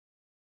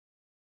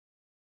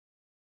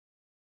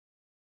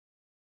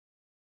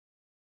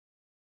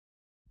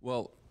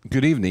Well,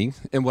 good evening.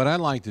 And what I'd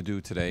like to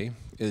do today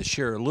is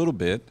share a little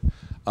bit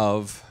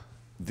of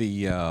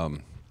the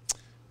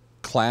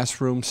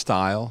classroom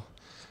style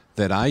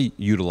that I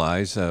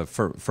utilize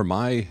for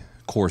my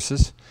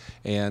courses.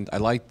 And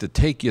I'd like to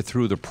take you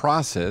through the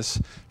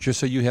process just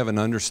so you have an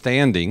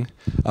understanding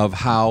of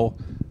how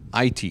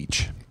I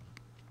teach.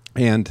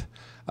 And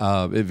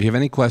if you have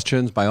any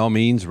questions, by all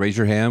means, raise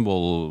your hand.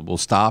 We'll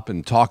stop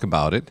and talk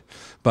about it.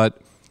 But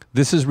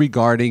this is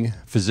regarding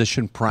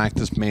physician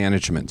practice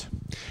management.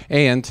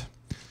 And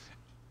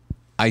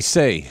I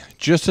say,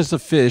 just as a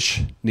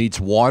fish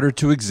needs water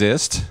to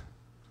exist,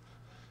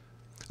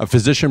 a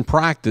physician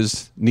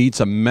practice needs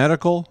a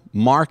medical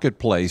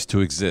marketplace to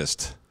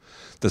exist.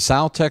 The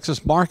South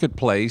Texas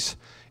marketplace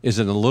is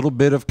in a little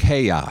bit of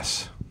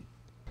chaos.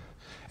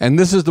 And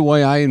this is the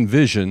way I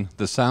envision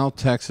the South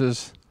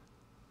Texas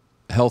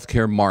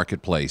healthcare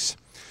marketplace.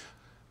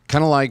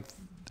 Kind of like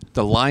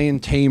the lion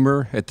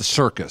tamer at the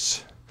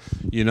circus.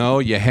 You know,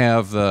 you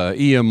have the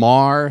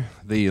EMR,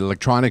 the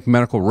electronic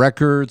medical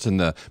records, and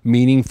the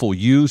meaningful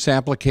use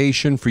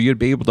application for you to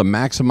be able to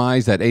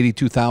maximize that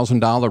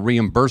 $82,000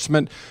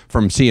 reimbursement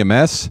from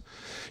CMS.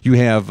 You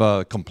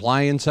have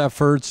compliance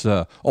efforts,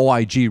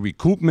 OIG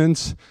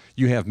recoupments.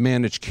 You have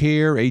managed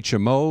care,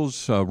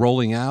 HMOs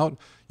rolling out.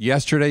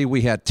 Yesterday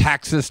we had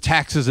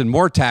taxes, and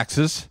more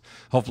taxes.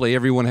 Hopefully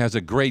everyone has a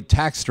great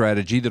tax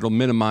strategy that will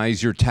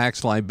minimize your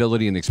tax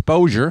liability and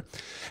exposure.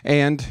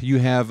 And you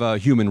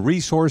have human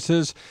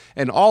resources.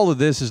 And all of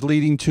this is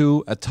leading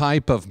to a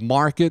type of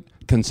market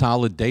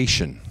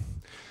consolidation.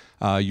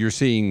 You're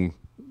seeing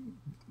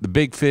the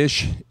big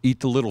fish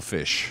eat the little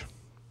fish.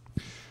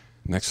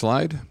 Next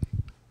slide.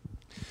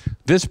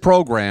 This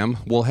program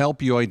will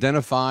help you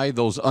identify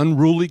those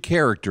unruly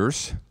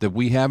characters that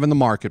we have in the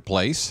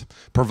marketplace,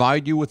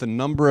 provide you with a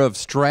number of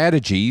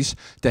strategies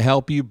to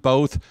help you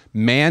both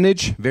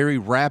manage very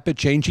rapid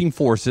changing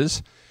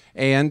forces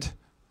and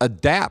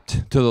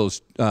adapt to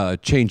those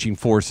changing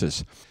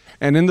forces.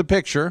 And in the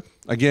picture,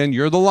 again,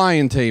 you're the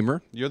lion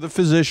tamer, you're the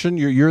physician,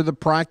 you're the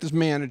practice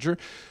manager.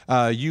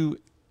 You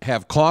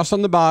have costs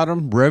on the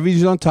bottom,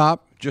 revenues on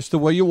top, just the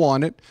way you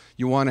want it.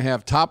 You want to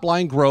have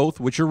top-line growth,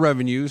 which are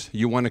revenues.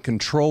 You want to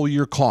control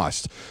your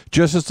costs,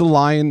 just as the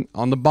lion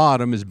on the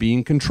bottom is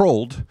being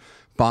controlled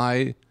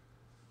by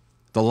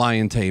the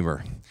lion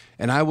tamer.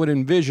 And I would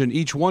envision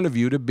each one of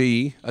you to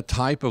be a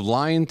type of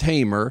lion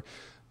tamer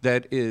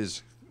that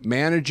is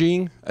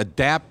managing,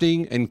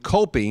 adapting, and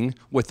coping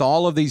with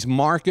all of these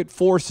market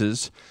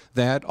forces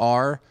that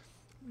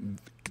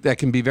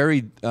can be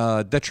very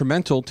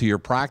detrimental to your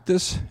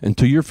practice and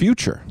to your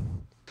future.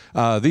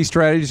 These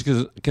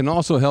strategies can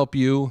also help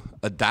you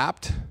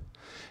adapt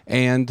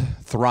and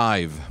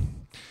thrive.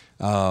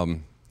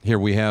 Here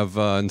we have,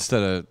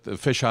 instead of the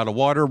fish out of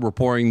water, we're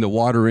pouring the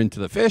water into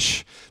the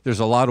fish. There's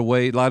a lot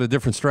of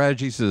different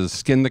strategies to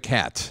skin the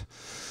cat.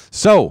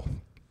 So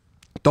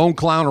don't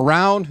clown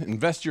around.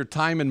 Invest your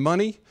time and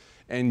money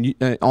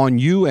on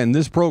you and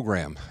this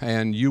program,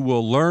 and you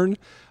will learn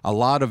a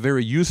lot of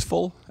very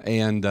useful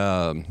and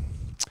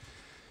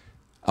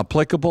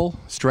applicable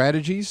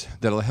strategies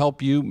that will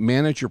help you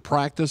manage your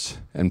practice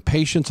and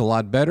patients a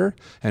lot better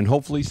and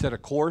hopefully set a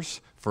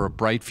course for a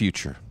bright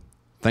future.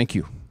 Thank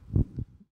you.